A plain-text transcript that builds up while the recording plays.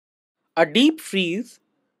A deep freeze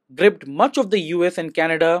gripped much of the US and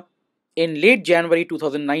Canada in late January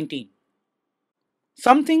 2019.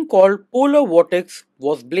 Something called polar vortex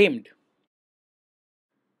was blamed.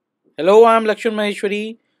 Hello, I am Lakshman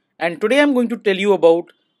Maaheshwary, and today I am going to tell you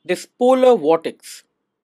about this polar vortex.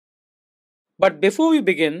 But before we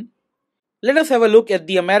begin, let us have a look at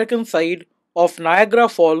the American side of Niagara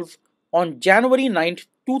Falls on January 9th,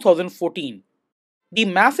 2014. The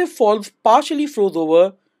massive falls partially froze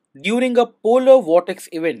over during a polar vortex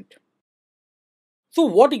event. So,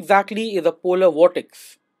 what exactly is a polar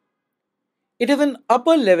vortex? It is an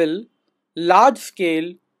upper level, large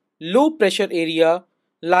scale, low pressure area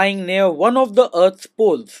lying near one of the Earth's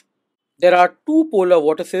poles. There are two polar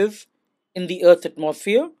vortices in the Earth's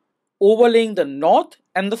atmosphere overlaying the North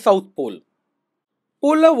and the South Pole.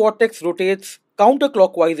 Polar vortex rotates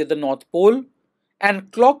counterclockwise at the North Pole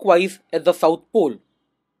and clockwise at the South Pole.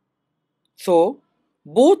 So,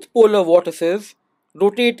 both polar vortices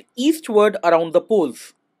rotate eastward around the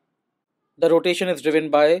poles. The rotation is driven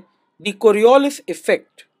by the Coriolis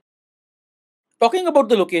effect. Talking about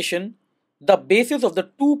the location, the bases of the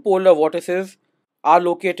two polar vortices are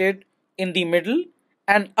located in the middle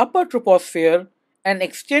and upper troposphere and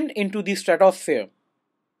extend into the stratosphere.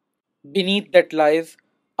 Beneath that lies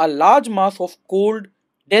a large mass of cold,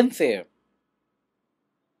 dense air.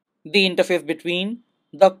 The interface between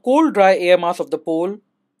the cold, dry air mass of the pole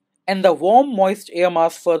and the warm, moist air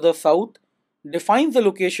mass further south defines the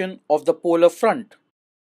location of the polar front.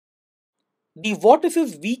 The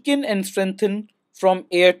vortices weaken and strengthen from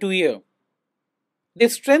year to year. They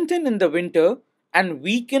strengthen in the winter and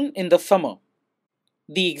weaken in the summer.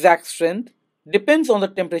 The exact strength depends on the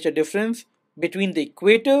temperature difference between the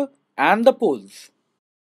equator and the poles.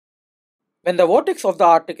 When the vortex of the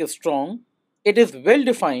Arctic is strong, it is well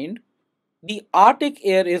defined, the Arctic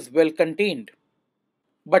air is well contained.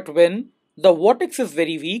 But when the vortex is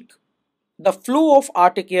very weak, the flow of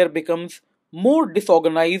Arctic air becomes more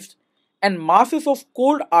disorganized and masses of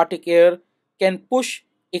cold Arctic air can push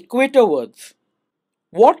equatorwards.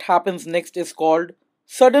 What happens next is called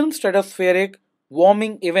sudden stratospheric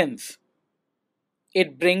warming events.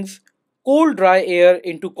 It brings cold dry air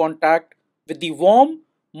into contact with the warm,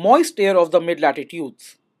 moist air of the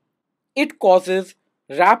mid-latitudes. It causes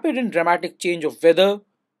rapid and dramatic change of weather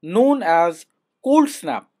known as cold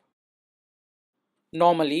snap.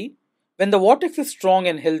 Normally, when the vortex is strong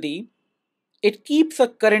and healthy, it keeps a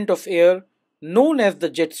current of air known as the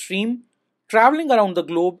jet stream traveling around the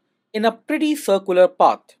globe in a pretty circular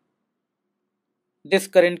path. This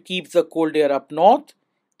current keeps the cold air up north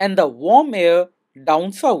and the warm air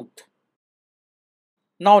down south.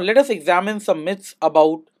 Now let us examine some myths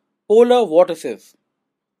about polar vortices.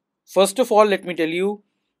 First of all, let me tell you,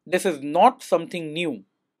 this is not something new.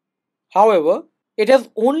 However, it has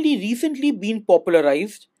only recently been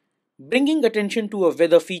popularized, bringing attention to a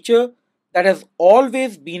weather feature that has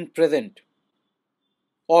always been present.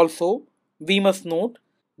 Also, we must note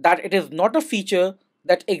that it is not a feature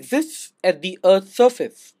that exists at the Earth's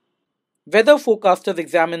surface. Weather forecasters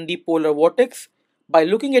examine the polar vortex by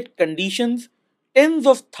looking at conditions tens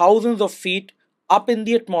of thousands of feet up in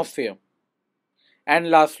the atmosphere. And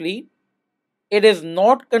lastly, it is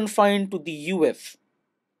not confined to the US.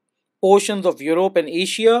 Portions of Europe and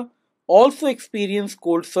Asia also experience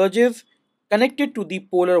cold surges connected to the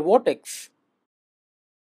polar vortex.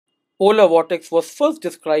 Polar vortex was first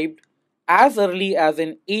described as early as in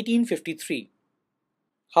 1853.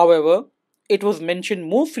 However, it was mentioned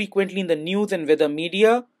more frequently in the news and weather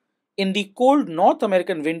media in the cold North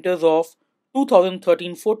American winters of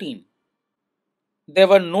 2013-14. There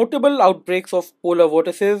were notable outbreaks of polar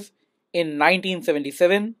vortices in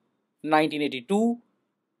 1977, 1982,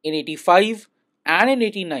 in 85, and in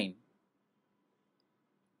 89.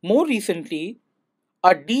 More recently,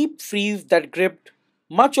 a deep freeze that gripped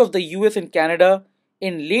much of the US and Canada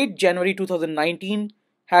in late January 2019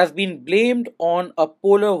 has been blamed on a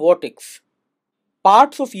polar vortex.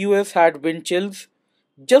 Parts of US had wind chills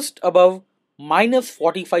just above minus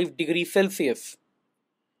 45 degrees Celsius.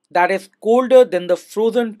 That is colder than the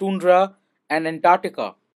frozen tundra and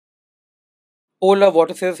Antarctica. Polar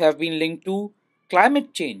vortices have been linked to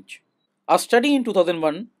climate change. A study in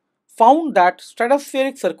 2001 found that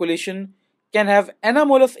stratospheric circulation can have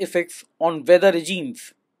anomalous effects on weather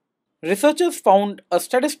regimes. Researchers found a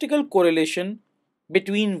statistical correlation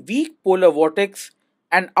between weak polar vortex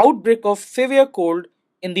and outbreak of severe cold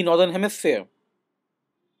in the northern hemisphere.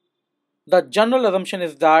 The general assumption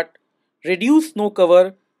is that reduced snow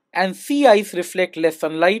cover and sea ice reflect less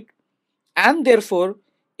sunlight, and therefore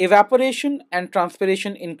evaporation and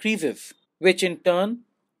transpiration increases, which in turn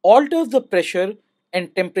alters the pressure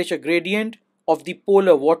and temperature gradient of the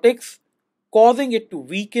polar vortex, causing it to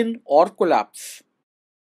weaken or collapse.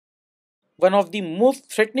 One of the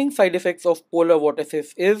most threatening side effects of polar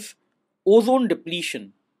vortices is ozone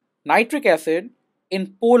depletion. Nitric acid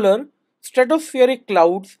in polar stratospheric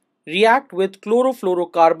clouds react with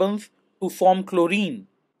chlorofluorocarbons to form chlorine.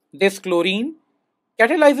 This chlorine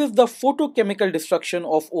catalyzes the photochemical destruction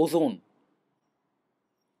of ozone.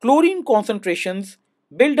 Chlorine concentrations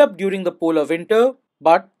build up during the polar winter,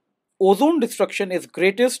 but ozone destruction is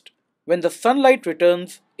greatest when the sunlight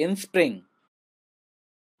returns in spring.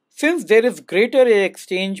 Since there is greater air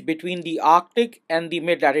exchange between the Arctic and the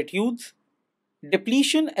mid latitudes,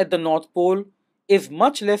 depletion at the North Pole is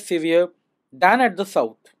much less severe than at the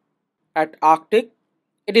South. At Arctic,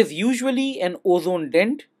 it is usually an ozone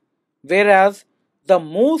dent, whereas the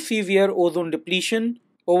more severe ozone depletion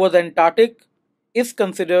over the Antarctic is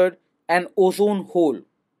considered an ozone hole.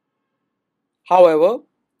 However,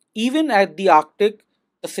 even at the Arctic,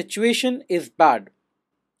 the situation is bad.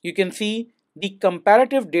 You can see the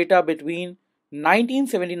comparative data between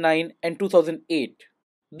 1979 and 2008.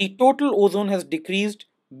 The total ozone has decreased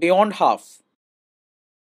beyond half.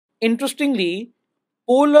 Interestingly,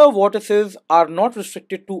 polar vortices are not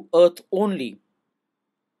restricted to Earth only.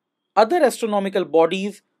 Other astronomical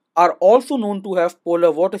bodies are also known to have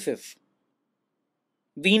polar vortices.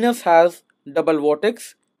 Venus has double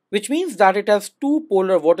vortex, which means that it has two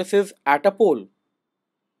polar vortices at a pole.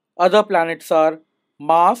 Other planets are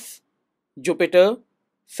Mars, Jupiter,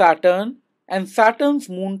 Saturn, and Saturn's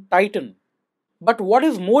moon Titan. But what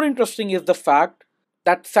is more interesting is the fact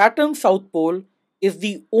that Saturn's south pole is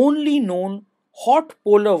the only known hot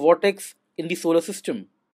polar vortex in the solar system.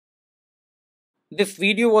 This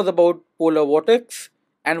video was about polar vortex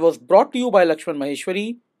and was brought to you by Lakshman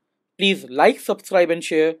Maaheshwary. Please like, subscribe and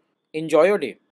share. Enjoy your day.